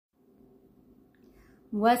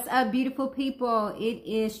What's up, beautiful people? It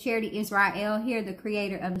is Charity Israel here, the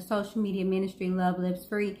creator of the social media ministry Love Lives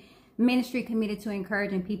Free, ministry committed to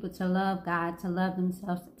encouraging people to love God, to love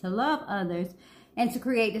themselves, to love others, and to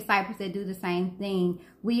create disciples that do the same thing.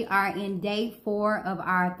 We are in day 4 of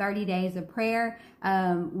our 30 days of prayer.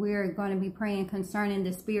 We're going to be praying concerning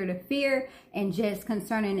the spirit of fear and just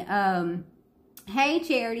concerning, hey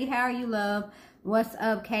Charity, how are you, love? What's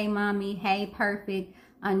up, K Mommy? Hey, perfect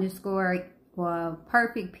 _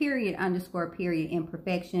 perfect period _ period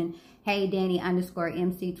imperfection. Hey Danny _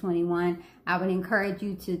 MC21. I would encourage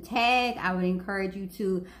you to tag. I would encourage you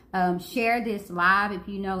to share this live if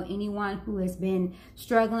you know anyone who has been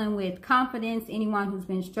struggling with confidence, anyone who's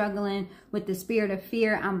been struggling with the spirit of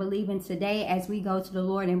fear. I'm believing today as we go to the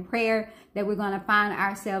Lord in prayer that we're going to find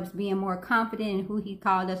ourselves being more confident in who he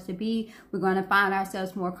called us to be. We're going to find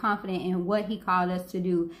ourselves more confident in what he called us to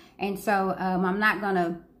do. And so I'm not going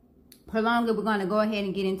to prolong it. We're going to go ahead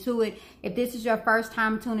and get into it. If this is your first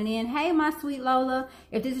time tuning in, hey my sweet Lola,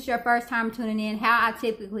 if this is your first time tuning in, how I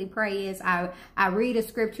typically pray is I read a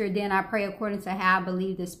scripture, then I pray according to how I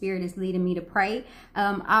believe the Spirit is leading me to pray.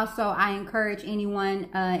 Also, I encourage anyone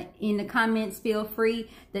in the comments, feel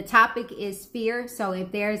free. The topic is fear, so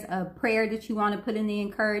if there's a prayer that you want to put in the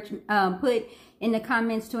put in the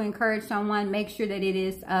comments to encourage someone, make sure that it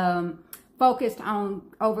is focused on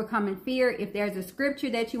overcoming fear. If there's a scripture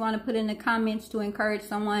that you want to put in the comments to encourage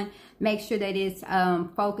someone, make sure that it's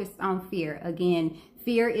focused on fear. Again,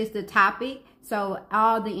 fear is the topic. So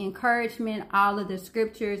all the encouragement, all of the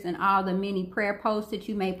scriptures, and all the many prayer posts that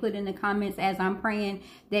you may put in the comments as I'm praying,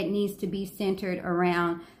 that needs to be centered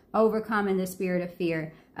around overcoming the spirit of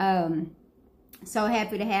fear. So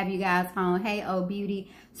happy to have you guys on. Hey, oh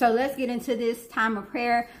beauty. So let's get into this time of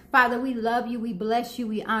prayer. Father, we love you, we bless you,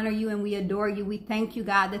 we honor you, and we adore you. We thank you,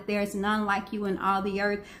 God, that there's none like you in all the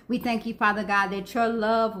earth. We thank you, Father God, that your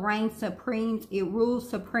love reigns supreme. It rules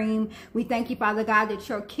supreme. We thank you, Father God, that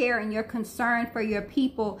your care and your concern for your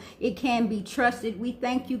people, it can be trusted. We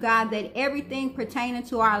thank you, God, that everything pertaining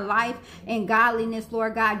to our life and godliness,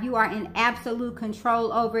 Lord God, you are in absolute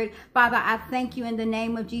control over it. Father, I thank you in the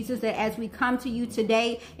name of Jesus that as we come to you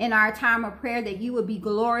today in our time of prayer, that you will be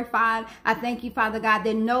glorified. I thank you, Father God,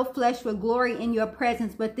 that no flesh will glory in your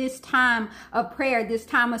presence, but this time of prayer, this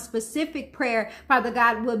time of specific prayer, Father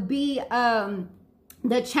God, will be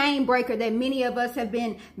the chain breaker that many of us have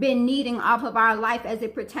been needing off of our life as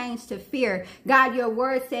it pertains to fear. God, your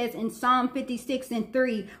word says in Psalm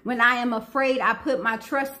 56:3, when I am afraid, I put my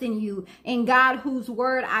trust in you. In God, whose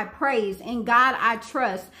word I praise. In God I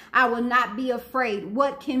trust. I will not be afraid.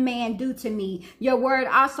 What can man do to me? Your word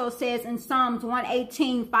also says in Psalms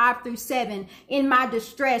 118:5-7, in my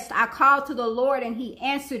distress, I called to the Lord and he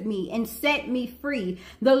answered me and set me free.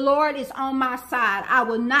 The Lord is on my side. I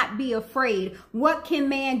will not be afraid. What can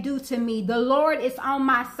man do to me? The Lord is on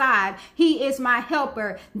my side. He is my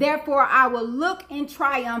helper. Therefore, I will look in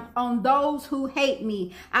triumph on those who hate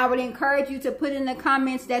me. I would encourage you to put in the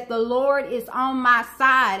comments that the Lord is on my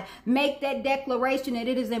side. Make that declaration that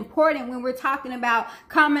it is important when we're talking about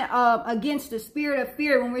coming against the spirit of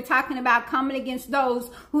fear, when we're talking about coming against those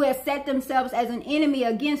who have set themselves as an enemy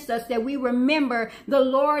against us, that we remember the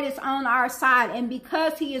Lord is on our side. And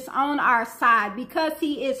because he is on our side, because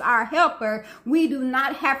he is our helper, we do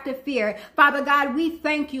not have to fear. Father God, we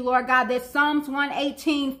thank you, Lord God, that Psalms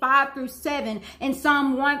 118:5-7 and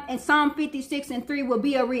Psalm 56:3 will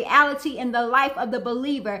be a reality in the life of the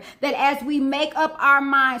believer, that as we make up our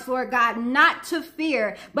minds, Lord God, not to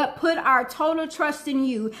fear, but put our total trust in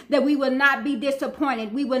you, that we will not be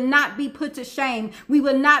disappointed. We will not be put to shame. We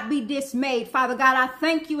will not be dismayed. Father God, I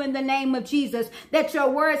thank you in the name of Jesus that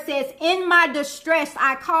your word says, in my distress,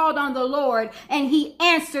 I called on the Lord and he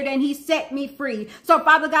answered and he set me free. So,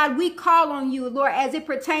 Father God, we call on you, Lord, as it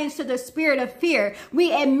pertains to the spirit of fear.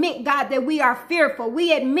 We admit, God, that we are fearful.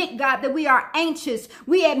 We admit, God, that we are anxious.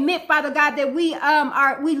 We admit, Father God, that we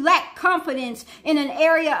lack confidence in an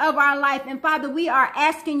area of our life. And Father, we are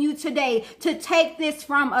asking you today to take this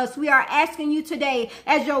from us. We are asking you today,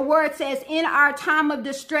 as your word says, in our time of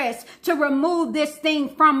distress, to remove this thing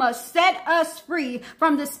from us. Set us free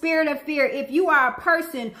from the spirit of fear. If you are a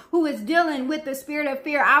person who is dealing with the spirit of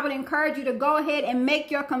fear, I would encourage you to go ahead and make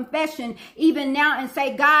your confession even now and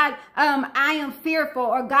say, God, I am fearful,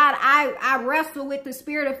 or God, I wrestle with the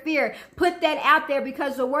spirit of fear. Put that out there,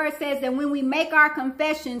 because the word says that when we make our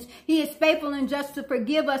confessions, he is faithful and just to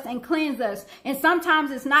forgive us and cleanse us. And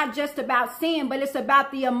sometimes it's not just about sin, but it's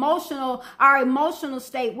about our emotional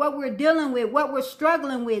state, what we're dealing with, what we're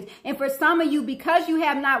struggling with. And for some of you, because you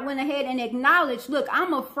have not went ahead and acknowledged, look,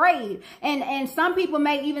 I'm afraid. And some people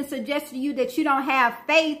may even suggest to you that you don't have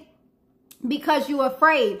faith because you're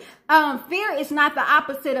afraid. Fear is not the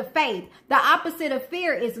opposite of faith. The opposite of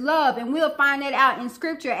fear is love. And we'll find that out in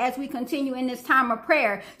scripture as we continue in this time of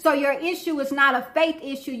prayer. So your issue is not a faith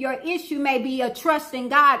issue. Your issue may be a trust in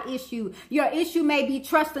God issue. Your issue may be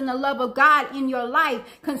trusting the love of God in your life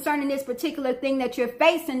concerning this particular thing that you're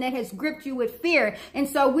facing that has gripped you with fear. And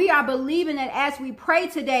so we are believing that as we pray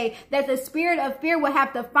today, that the spirit of fear will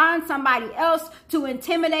have to find somebody else to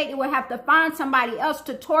intimidate. It will have to find somebody else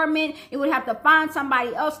to torment. It would have to find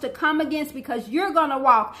somebody else to come against, because you're going to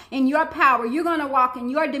walk in your power. You're going to walk in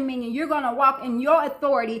your dominion. You're going to walk in your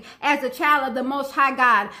authority as a child of the Most High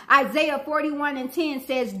God. Isaiah 41:10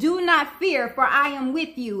 says, "Do not fear, for I am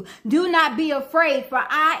with you. Do not be afraid, for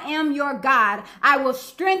I am your God. I will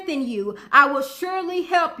strengthen you. I will surely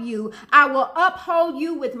help you. I will uphold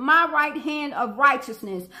you with my right hand of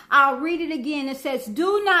righteousness." I'll read it again. It says,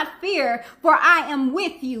 "Do not fear, for I am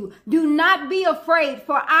with you. Do not be afraid,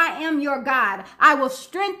 for I am your God. I will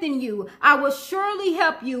strengthen you. I will surely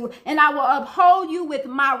help you, and I will uphold you with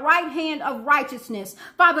my right hand of righteousness."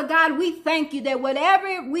 Father God, we thank you that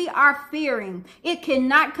whatever we are fearing, it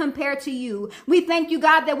cannot compare to you. We thank you,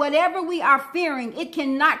 God, that whatever we are fearing, it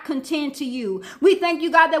cannot contend to you. We thank you,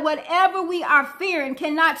 God, that whatever we are fearing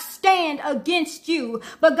cannot stand against you.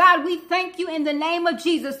 But God, we thank you in the name of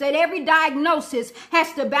Jesus that every diagnosis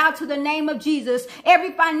has to bow to the name of Jesus.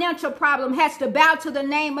 Every financial problem has to bow to the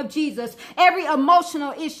name of Jesus. Every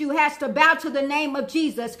emotional issue has to bow to the name of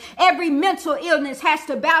Jesus. Every mental illness has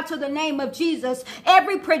to bow to the name of Jesus.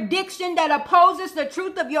 Every prediction that opposes the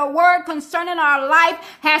truth of your word concerning our life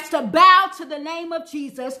has to bow to the name of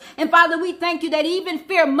Jesus. And Father, we thank you that even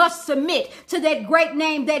fear must submit to that great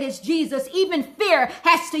name that is Jesus. Even fear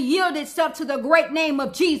has to yield itself to the great name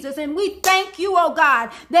of Jesus. And we thank you, oh God,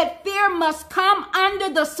 that fear must come under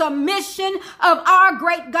the submission of our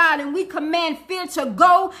great God. And we command fear to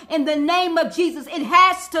go in the name of Jesus. It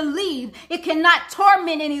has to leave. It cannot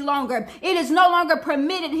torment any longer. It is no longer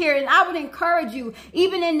permitted here. And I would encourage you,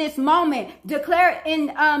 even in this moment, declare in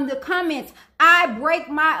the comments, "I break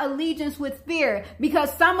my allegiance with fear,"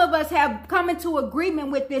 because some of us have come into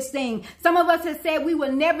agreement with this thing. Some of us have said we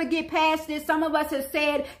will never get past this. Some of us have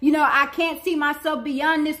said, I can't see myself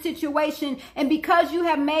beyond this situation. And because you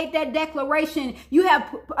have made that declaration, you have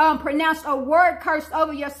pronounced a word curse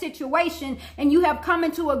over your situation, and you have come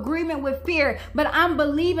into agreement with fear. But I'm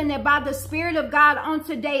believing that by the Spirit of God on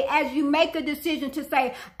today, as you make a decision to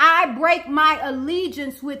say, "I break my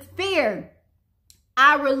allegiance with fear,"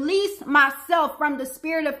 I release myself from the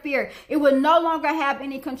spirit of fear. It will no longer have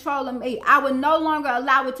any control of me. I will no longer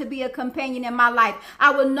allow it to be a companion in my life.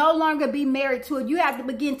 I will no longer be married to it. You have to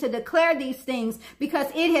begin to declare these things, because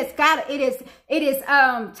it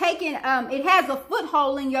has a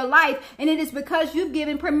foothold in your life, and it is because you've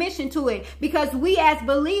given permission to it. Because we as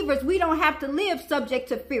believers, we don't have to live subject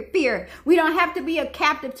to fear. We don't have to be a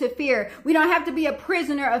captive to fear. We don't have to be a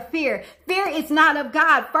prisoner of fear. Fear is not of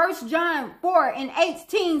God. 1 John 4:18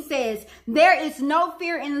 says, "There is no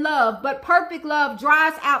fear in love, but perfect love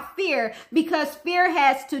drives out fear, because fear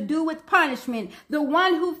has to do with punishment. The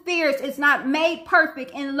one who fears is not made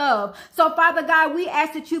perfect in love." So Father God, we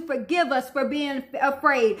ask that you forgive us for being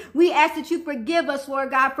afraid. We ask that you forgive us,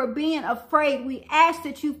 Lord God, for being afraid. We ask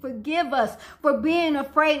that you forgive us for being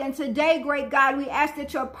afraid. And today, great God, we ask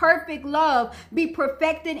that your perfect love be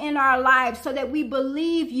perfected in our lives, so that we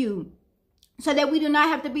believe you, so that we do not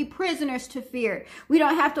have to be prisoners to fear. We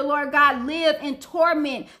don't have to, Lord God, live in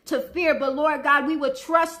torment to fear. But Lord God, we would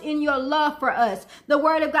trust in your love for us. The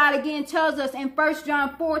word of God again tells us in 1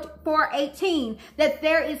 John 4:18 that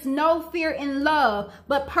there is no fear in love,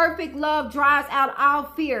 but perfect love drives out all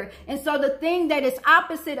fear. And so the thing that is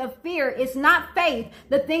opposite of fear is not faith.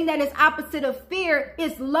 The thing that is opposite of fear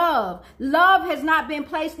is love. Love has not been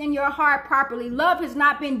placed in your heart properly. Love has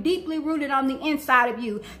not been deeply rooted on the inside of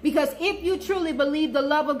you. Because if you truly believe the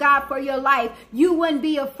love of God for your life, you wouldn't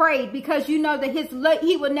be afraid, because you know that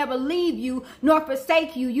he would never leave you nor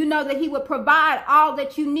forsake you. You know that he would provide all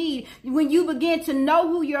that you need. When you begin to know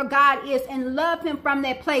who your God is and love him from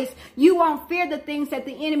that place, you won't fear the things that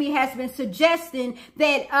the enemy has been suggesting,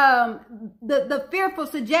 that the fearful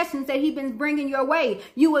suggestions that he's been bringing your way.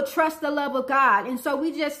 You will trust the love of God. And so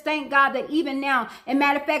we just thank God that even now, and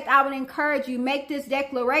matter of fact, I would encourage you, make this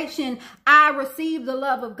declaration: I receive the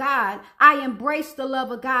love of God. I embrace the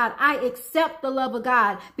love of God. I accept the love of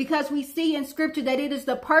God, because we see in scripture that it is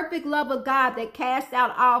the perfect love of God that casts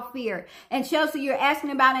out all fear. And Chelsea, you're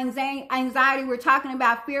asking about anxiety. We're talking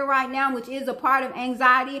about fear right now, which is a part of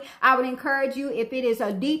anxiety. I would encourage you, if it is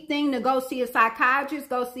a deep thing, to go see a psychiatrist,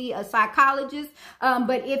 go see a psychologist.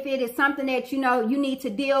 But if it is something that, you need to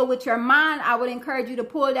deal with your mind, I would encourage you to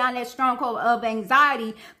pull down that stronghold of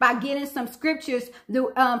anxiety by getting some scriptures,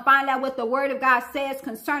 find out what the word of God says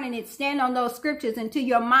concerning it, stand on those scriptures until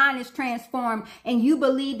your mind is transformed and you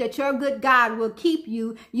believe that your good God will keep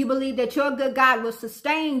you. You believe that your good God will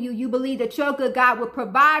sustain you. You believe that your good God will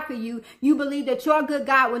provide for you. You believe that your good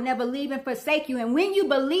God will never leave and forsake you. And when you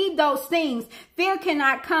believe those things, fear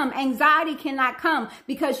cannot come. Anxiety cannot come,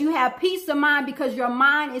 because you have peace of mind, because your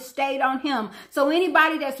mind is stayed on him. So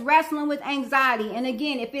anybody that's wrestling with anxiety, and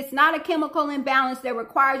again, if it's not a chemical imbalance that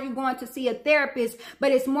requires you going to see a therapist,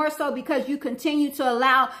 but it's more so because you continue to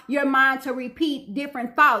allow your mind to repeat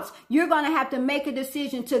different thoughts, you're going to have to make a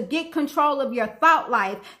decision to get control of your thought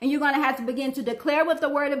life. And you're going to have to begin to declare what the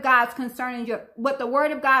word of God concerning what the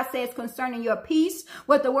word of God says concerning your peace,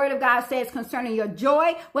 what the word of God says concerning your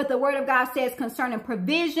joy, what the word of God says concerning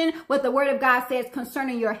provision, what the word of God says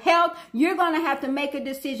concerning your health. You're going to have to make a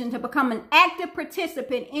decision to become an active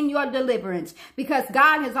participant in your deliverance, because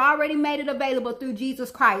God has already made it available through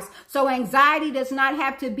Jesus Christ. So anxiety does not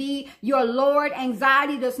have to be your Lord.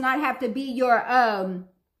 Anxiety does not have to be your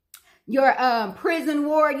prison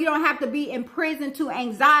ward. You don't have to be in prison to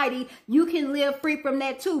anxiety. You can live free from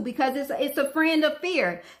that too, because it's a friend of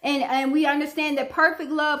fear. And we understand that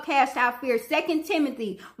perfect love casts out fear. 2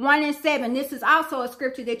 Timothy 1:7. This is also a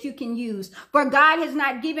scripture that you can use. For God has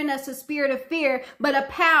not given us a spirit of fear, but a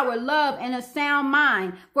power, love, and a sound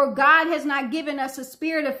mind. For God has not given us a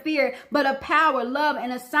spirit of fear, but a power, love,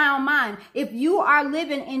 and a sound mind. If you are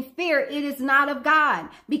living in fear, it is not of God,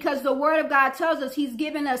 because the word of God tells us he's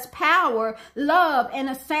given us power, love, and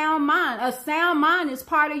a sound mind. A sound mind is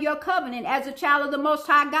part of your covenant as a child of the Most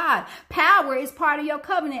High God. Power is part of your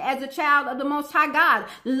covenant as a child of the Most High God.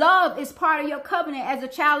 Love is part of your covenant as a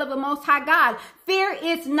child of the Most High God. Fear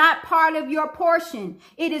is not part of your portion.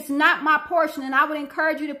 It is not my portion. And I would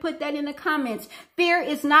encourage you to put that in the comments. Fear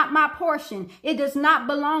is not my portion. It does not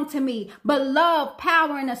belong to me. But love,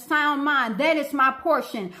 power, and a sound mind, that is my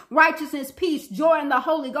portion. Righteousness, peace, joy, and the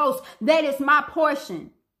Holy Ghost, that is my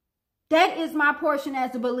portion. That is my portion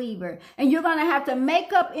as a believer. And you're going to have to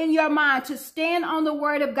make up in your mind to stand on the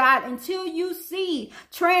word of God until you see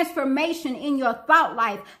transformation in your thought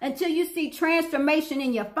life, until you see transformation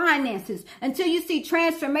in your finances, until you see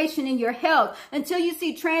transformation in your health, until you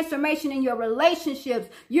see transformation in your relationships.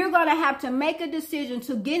 You're going to have to make a decision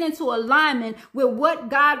to get into alignment with what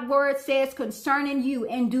God's word says concerning you,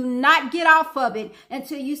 and do not get off of it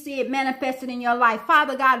until you see it manifested in your life.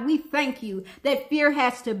 Father God, we thank you that fear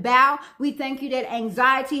has to bow. We thank you that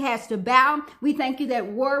anxiety has to bow. We thank you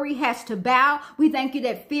that worry has to bow. We thank you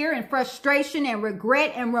that fear and frustration and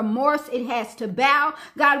regret and remorse, it has to bow.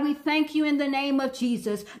 God, we thank you in the name of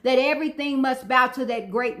Jesus that everything must bow to that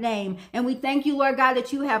great name. And we thank you, Lord God,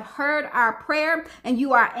 that you have heard our prayer and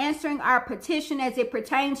you are answering our petition as it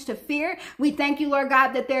pertains to fear. We thank you, Lord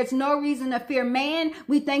God, that there's no reason to fear man.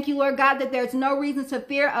 We thank you, Lord God, that there's no reason to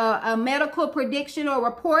fear a medical prediction or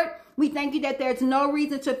report. We thank you that there's no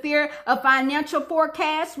reason to fear a financial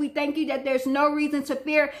forecast. We thank you that there's no reason to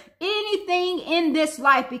fear anything in this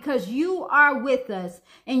life, because you are with us.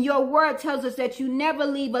 And your word tells us that you never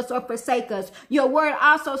leave us or forsake us. Your word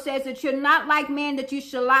also says that you're not like man that you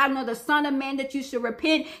shall lie, nor the son of man that you should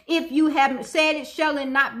repent. If you haven't said it, shall it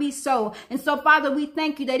not be so. And so, Father, we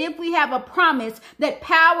thank you that if we have a promise that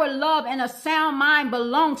power, love, and a sound mind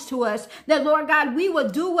belongs to us, that, Lord God, we will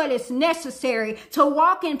do what is necessary to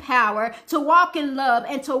walk in power, to walk in love,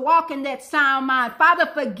 and to walk in that sound mind. Father,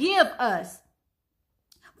 forgive us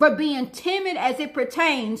for being timid as it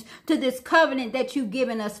pertains to this covenant that you've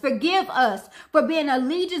given us. Forgive us for being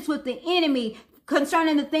allegiance with the enemy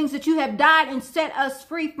concerning the things that you have died and set us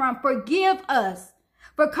free from. Forgive us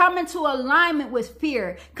for coming to alignment with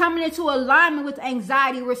fear, coming into alignment with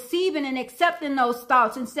anxiety, receiving and accepting those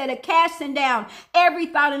thoughts instead of casting down every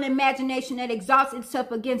thought and imagination that exalts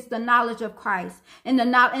itself against the knowledge of Christ and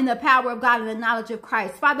the power of God and the knowledge of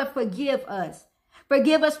Christ. Father, forgive us.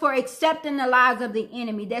 Forgive us for accepting the lies of the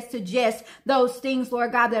enemy that suggest those things,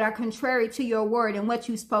 Lord God, that are contrary to your word and what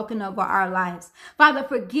you've spoken over our lives. Father,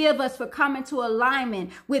 forgive us for coming to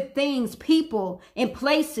alignment with things, people, and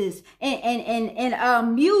places,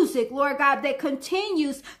 and music, Lord God, that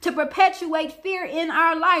continues to perpetuate fear in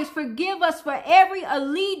our lives. Forgive us for every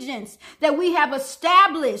allegiance that we have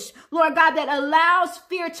established, Lord God, that allows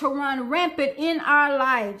fear to run rampant in our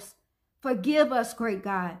lives. Forgive us, great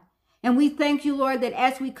God. And we thank you, Lord, that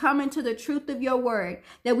as we come into the truth of your word,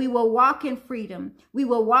 that we will walk in freedom, we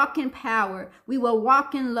will walk in power, we will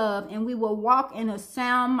walk in love, and we will walk in a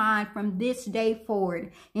sound mind from this day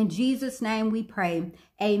forward. In Jesus' name we pray.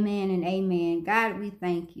 Amen and amen. God, we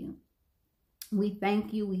thank you. We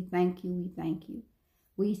thank you, we thank you, we thank you.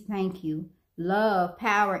 We thank you. Love,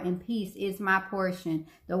 power, and peace is my portion.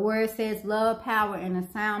 The word says love, power, and a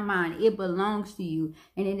sound mind. It belongs to you.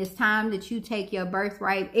 And it is time that you take your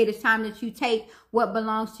birthright. It is time that you take what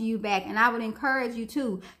belongs to you back. And I would encourage you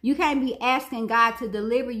too. You can't be asking God to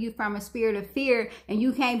deliver you from a spirit of fear. And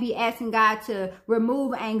you can't be asking God to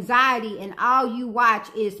remove anxiety. And all you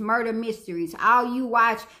watch is murder mysteries. All you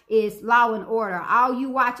watch is Law and Order. All you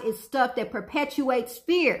watch is stuff that perpetuates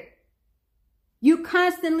fear. You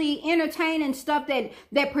constantly entertaining stuff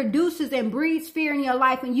that produces and breeds fear in your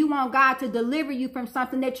life, and you want God to deliver you from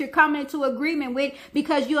something that you're coming into agreement with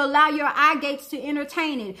because you allow your eye gates to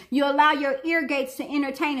entertain it. You allow your ear gates to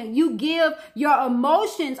entertain it. You give your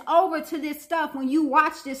emotions over to this stuff when you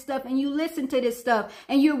watch this stuff and you listen to this stuff,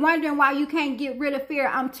 and you're wondering why you can't get rid of fear.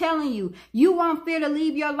 I'm telling you, you want fear to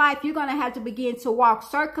leave your life. You're going to have to begin to walk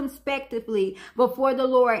circumspectly before the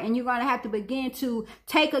Lord, and you're going to have to begin to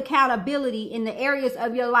take accountability in the areas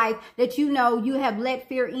of your life that you know you have let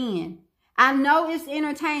fear in. I know it's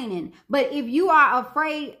entertaining, but if you are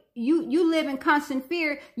afraid, you live in constant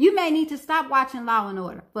fear, you may need to stop watching Law and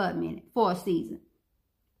Order for a minute, for a season,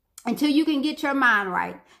 until you can get your mind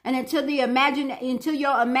right, and until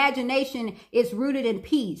your imagination is rooted in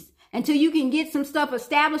peace, until you can get some stuff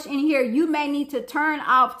established in here. You may need to turn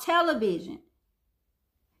off television.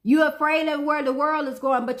 You're afraid of where the world is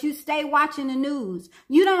going, but you stay watching the news.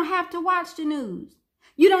 You don't have to watch the news.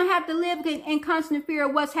 You don't have to live in constant fear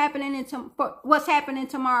of what's happening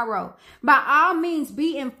tomorrow. By all means,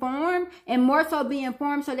 be informed, and more so be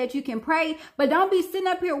informed so that you can pray. But don't be sitting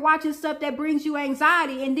up here watching stuff that brings you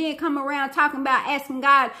anxiety and then come around talking about asking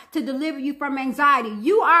God to deliver you from anxiety.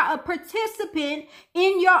 You are a participant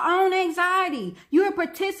in your own anxiety. You're a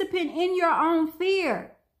participant in your own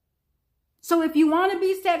fear. So if you want to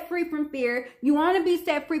be set free from fear, you want to be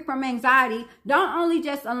set free from anxiety, don't only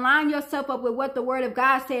just align yourself up with what the word of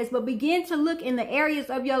God says, but begin to look in the areas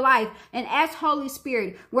of your life and ask Holy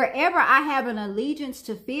Spirit, wherever I have an allegiance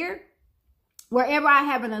to fear, wherever I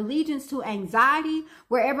have an allegiance to anxiety,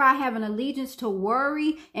 wherever I have an allegiance to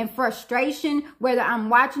worry and frustration, whether I'm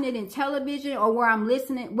watching it in television or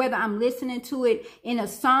whether I'm listening to it in a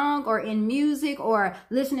song or in music or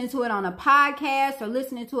listening to it on a podcast or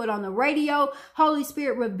listening to it on the radio, Holy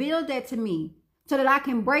Spirit, reveal that to me so that I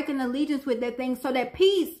can break an allegiance with that thing, so that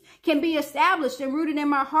peace can be established and rooted in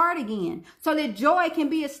my heart again, so that joy can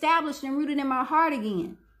be established and rooted in my heart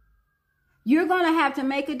again. You're going to have to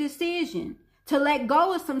make a decision to let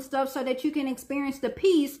go of some stuff so that you can experience the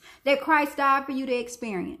peace that Christ died for you to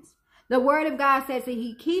experience. The word of God says that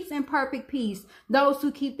he keeps in perfect peace those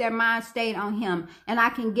who keep their mind stayed on him. And I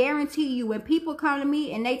can guarantee you, when people come to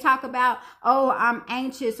me and they talk about, oh, I'm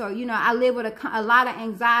anxious, or, I live with a lot of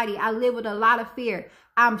anxiety, I live with a lot of fear,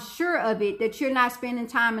 I'm sure of it that you're not spending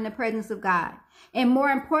time in the presence of God. And more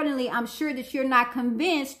importantly, I'm sure that you're not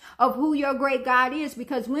convinced of who your great God is,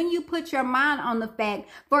 because when you put your mind on the fact,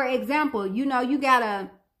 for example, you got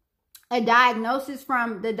a diagnosis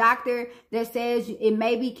from the doctor that says it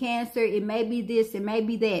may be cancer, it may be this, it may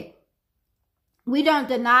be that. We don't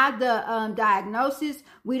deny the diagnosis.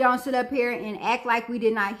 We don't sit up here and act like we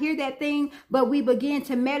did not hear that thing, but we begin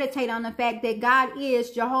to meditate on the fact that God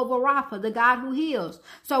is Jehovah Rapha, the God who heals.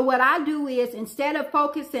 So what I do is, instead of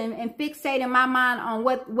focusing and fixating my mind on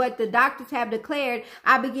what the doctors have declared,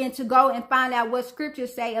 I begin to go and find out what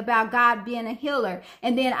scriptures say about God being a healer.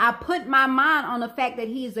 And then I put my mind on the fact that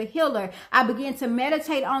he is a healer. I begin to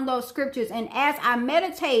meditate on those scriptures. And as I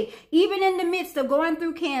meditate, even in the midst of going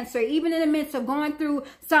through cancer, even in the midst of going through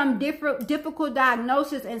some difficult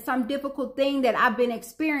diagnosis and some difficult thing that I've been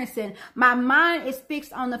experiencing, my mind is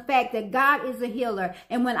fixed on the fact that God is a healer.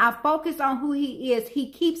 And when I focus on who he is, he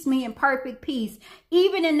keeps me in perfect peace,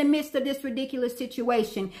 even in the midst of this ridiculous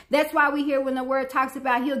situation. That's why we hear when the word talks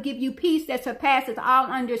about he'll give you peace that surpasses all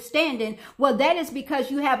understanding. Well, that is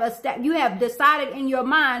because you have decided in your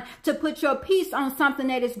mind to put your peace on something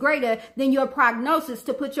that is greater than your prognosis,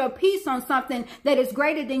 to put your peace on something that is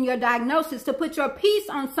greater than your diagnosis, to put your peace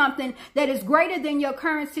on something that is greater than your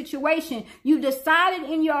current situation. You decided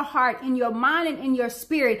in your heart, in your mind, and in your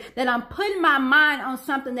spirit that I'm putting my mind on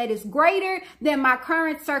something that is greater than my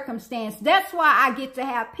current circumstance. That's why I get to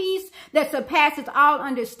have peace that surpasses all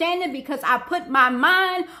understanding, because I put my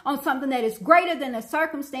mind on something that is greater than the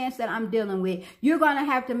circumstance that I'm dealing with. You're going to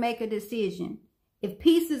have to make a decision. If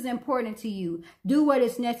peace is important to you, do what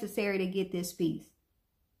is necessary to get this peace.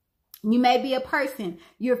 You may be a person,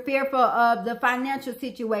 you're fearful of the financial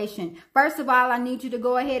situation. First of all, I need you to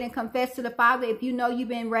go ahead and confess to the Father. If you know you've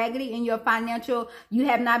been raggedy in your financial, you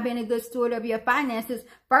have not been a good steward of your finances,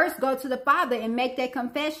 first go to the Father and make that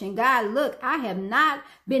confession. God, look, I have not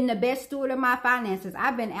been the best steward of my finances.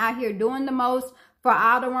 I've been out here doing the most for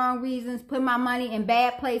all the wrong reasons, putting my money in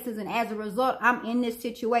bad places, and as a result, I'm in this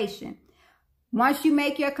situation. Once you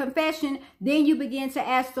make your confession, then you begin to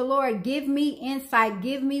ask the Lord, give me insight,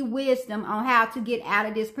 give me wisdom on how to get out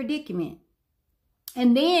of this predicament.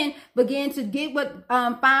 And then begin to get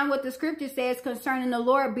find what the scripture says concerning the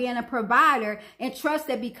Lord being a provider, and trust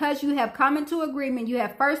that because you have come into agreement, you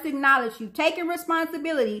have first acknowledged, you've taken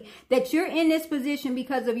responsibility that you're in this position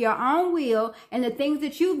because of your own will and the things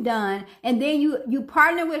that you've done. And then you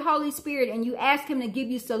partner with Holy Spirit and you ask him to give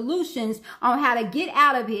you solutions on how to get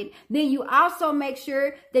out of it. Then you also make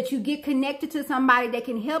sure that you get connected to somebody that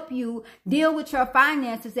can help you deal with your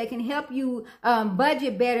finances, that can help you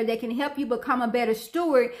budget better, that can help you become a better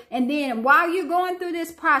steward. And then while you're going through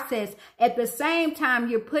this process, at the same time,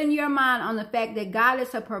 you're putting your mind on the fact that God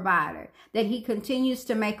is a provider, that he continues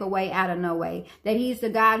to make a way out of no way, that he's the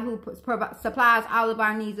God who supplies all of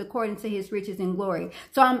our needs according to his riches and glory.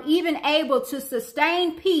 So I'm even able to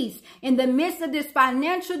sustain peace in the midst of this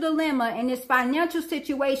financial dilemma and this financial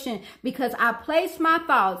situation, because I place my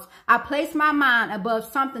thoughts, I place my mind above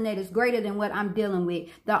something that is greater than what I'm dealing with.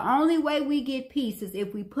 The only way we get peace is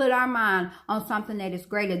if we put our mind on something that is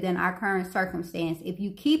greater than our current circumstance. If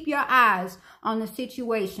you keep your eyes on the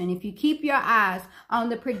situation, if you keep your eyes on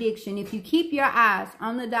the prediction, if you keep your eyes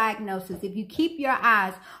on the diagnosis, if you keep your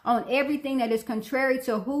eyes on everything that is contrary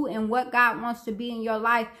to who and what God wants to be in your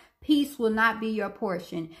life, peace will not be your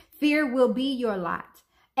portion. Fear will be your lot.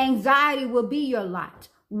 Anxiety will be your lot.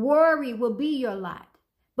 Worry will be your lot.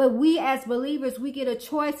 But we as believers, we get a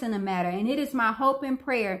choice in the matter. And it is my hope and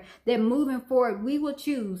prayer that moving forward, we will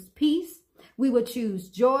choose peace. We would choose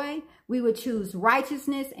joy, we would choose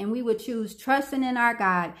righteousness, and we would choose trusting in our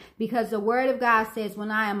God, because the word of God says,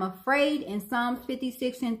 when I am afraid, in Psalms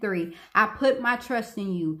 56:3, I put my trust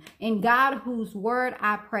in you. In God whose word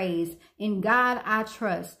I praise, in God I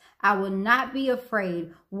trust. I will not be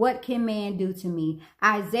afraid. What can man do to me?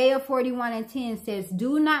 Isaiah 41:10 says,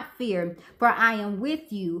 do not fear, for I am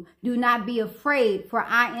with you. Do not be afraid, for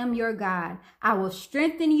I am your God. I will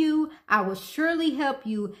strengthen you. I will surely help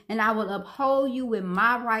you, and I will uphold you with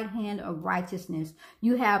my right hand of righteousness.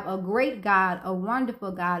 You have a great God, a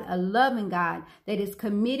wonderful God, a loving God that is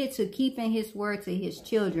committed to keeping his word to his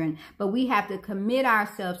children. But we have to commit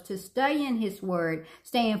ourselves to studying his word,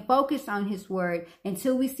 staying focused on his word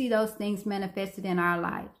until we see those things manifested in our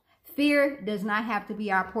life. Fear does not have to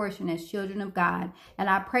be our portion as children of God. And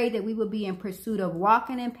I pray that we will be in pursuit of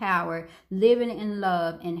walking in power, living in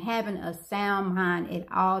love, and having a sound mind at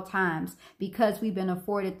all times, because we've been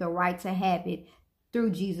afforded the right to have it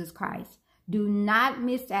through Jesus Christ. Do not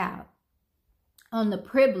miss out on the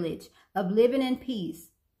privilege of living in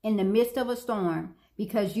peace in the midst of a storm,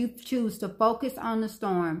 because you choose to focus on the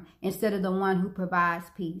storm instead of the one who provides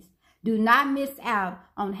peace. Do not miss out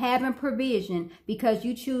on having provision, because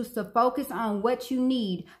you choose to focus on what you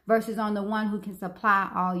need versus on the one who can supply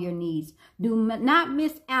all your needs. Do not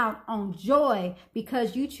miss out on joy,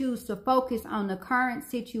 because you choose to focus on the current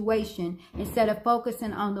situation instead of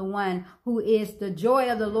focusing on the one who is the joy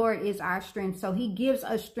of the Lord is our strength. So he gives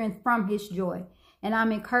us strength from his joy. And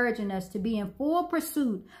I'm encouraging us to be in full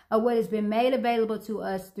pursuit of what has been made available to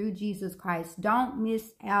us through Jesus Christ. Don't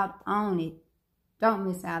miss out on it. Don't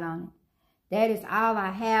miss out on it. That is all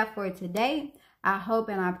I have for today. I hope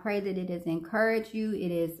and I pray that it has encouraged you.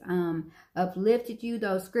 It has uplifted you.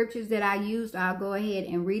 Those scriptures that I used, I'll go ahead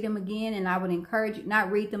and read them again. And I would encourage you,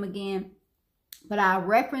 not read them again, but I'll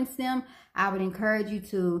reference them. I would encourage you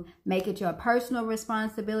to make it your personal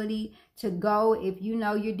responsibility to go, if you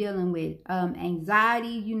know you're dealing with anxiety,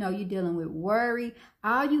 you know you're dealing with worry.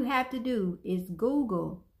 All you have to do is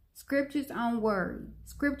Google scriptures on worry,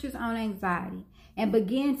 scriptures on anxiety, and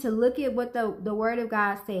begin to look at what the word of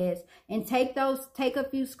God says, and take a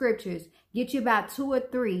few scriptures, get you about 2 or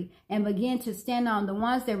 3, and begin to stand on the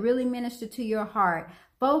ones that really minister to your heart.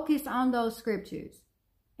 Focus on those scriptures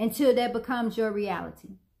until that becomes your reality.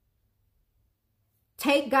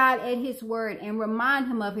 Take God at his word and remind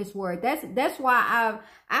him of his word. That's why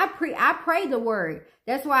I pray the word.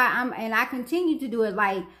 That's why I continue to do it.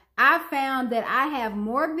 Like, I found that I have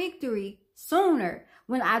more victory sooner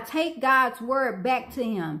when I take God's word back to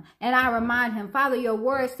him and I remind him, Father, your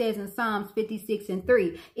word says in Psalms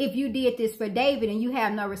 56:3, if you did this for David and you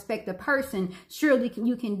have no respect of person, surely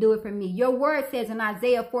you can do it for me. Your word says in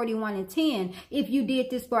Isaiah 41:10, if you did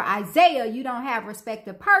this for Isaiah, you don't have respect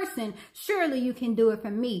of person, surely you can do it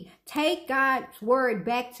for me. Take God's word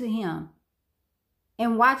back to him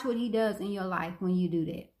and watch what he does in your life when you do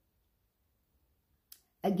that.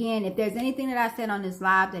 Again, if there's anything that I said on this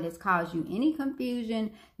live that has caused you any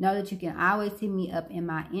confusion, know that you can always hit me up in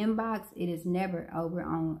my inbox. It is never over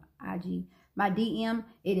on IG, my DM.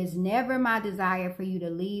 It is never my desire for you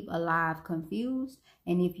to leave a live confused.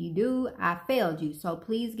 And if you do, I failed you. So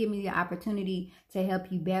please give me the opportunity to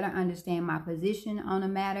help you better understand my position on a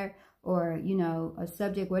matter or, you know, a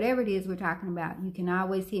subject, whatever it is we're talking about. You can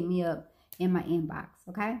always hit me up in my inbox,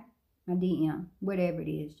 okay? My DM, whatever it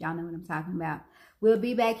is. Y'all know what I'm talking about. We'll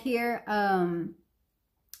be back here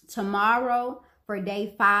tomorrow for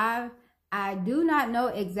day 5. I do not know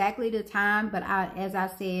exactly the time, but as I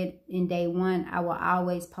said in day 1, I will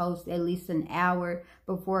always post at least an hour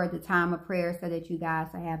before the time of prayer so that you guys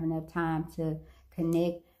will have enough time to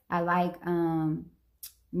connect. I like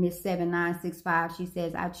Miss 7965. She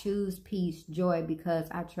says, I choose peace, joy, because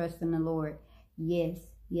I trust in the Lord. Yes,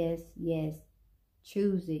 yes, yes.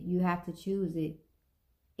 Choose it. You have to choose it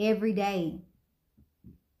every day.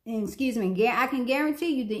 And excuse me, I can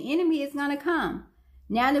guarantee you the enemy is going to come.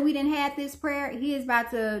 Now that we didn't have this prayer, he is about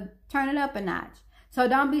to turn it up a notch. So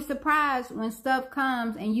don't be surprised when stuff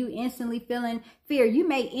comes and you instantly feeling fear. We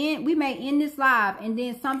may end this live and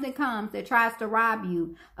then something comes that tries to rob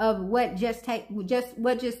you of what just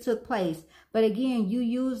took place. But again, you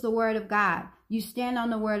use the word of God. You stand on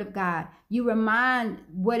the word of God. You remind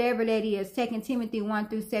whatever that is. 2 Timothy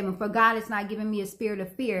 1-7. For God has not given me a spirit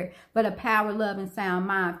of fear, but a power, love, and sound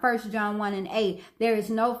mind. 1 John 1:8. There is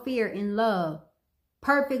no fear in love.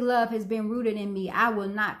 Perfect love has been rooted in me. I will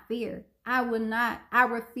not fear. I will not. I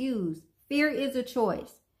refuse. Fear is a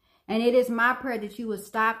choice. And it is my prayer that you will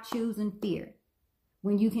stop choosing fear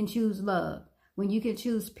when you can choose love, when you can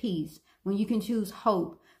choose peace, when you can choose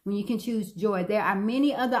hope, when you can choose joy. There are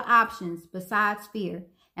many other options besides fear.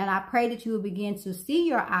 And I pray that you will begin to see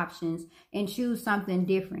your options and choose something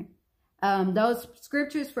different. Those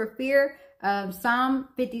scriptures for fear, Psalm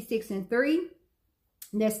 56:3.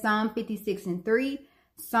 That's Psalm 56:3.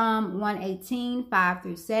 Psalm 118,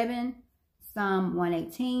 5-7. Psalm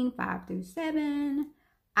 118, 5-7.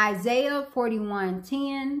 Isaiah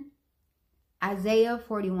 41:10. Isaiah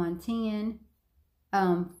 41:10.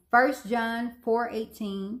 1 John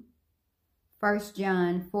 4:18. 1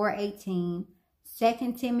 John 4:18.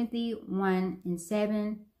 2 Timothy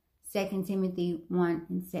 1:7. 2 Timothy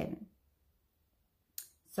 1:7.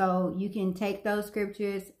 So you can take those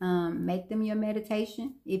scriptures, make them your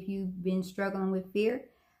meditation. If you've been struggling with fear,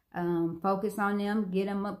 focus on them, get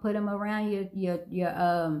them up, put them around your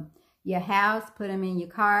house, put them in your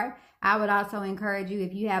car. I would also encourage you,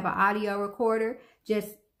 if you have an audio recorder,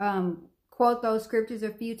 just quote those scriptures a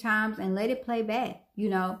few times and let it play back, you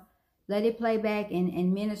know. Let it play back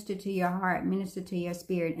and minister to your heart, minister to your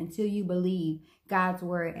spirit until you believe God's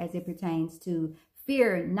word as it pertains to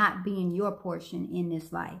fear not being your portion in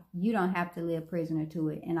this life. You don't have to live prisoner to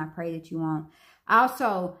it, and I pray that you won't.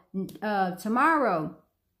 Also, tomorrow,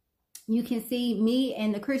 you can see me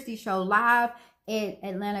and the Christy Show live at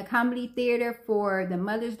Atlanta Comedy Theater for the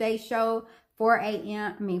Mother's Day show, 4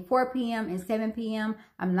 p.m. and 7 p.m.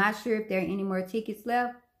 I'm not sure if there are any more tickets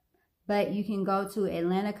left, but you can go to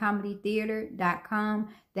atlantacomedytheater.com.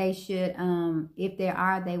 They should, if there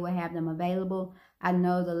are, they will have them available. I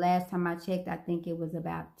know the last time I checked, I think it was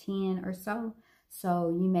about 10 or so.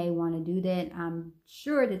 So you may want to do that. I'm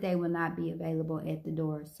sure that they will not be available at the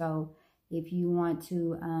door. So if you want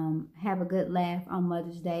to have a good laugh on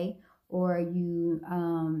Mother's Day, or you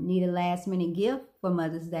need a last minute gift for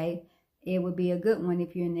Mother's Day, it would be a good one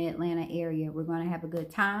if you're in the Atlanta area. We're going to have a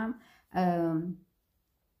good time. And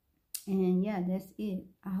yeah, that's it.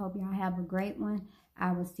 I hope y'all have a great one.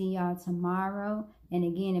 I will see y'all tomorrow. And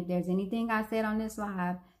again, if there's anything I said on this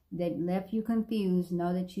live that left you confused,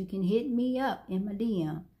 know that you can hit me up in my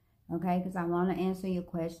DM. Okay? Because I want to answer your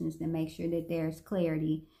questions to make sure that there's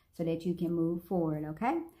clarity so that you can move forward.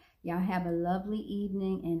 Okay? Y'all have a lovely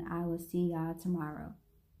evening, and I will see y'all tomorrow.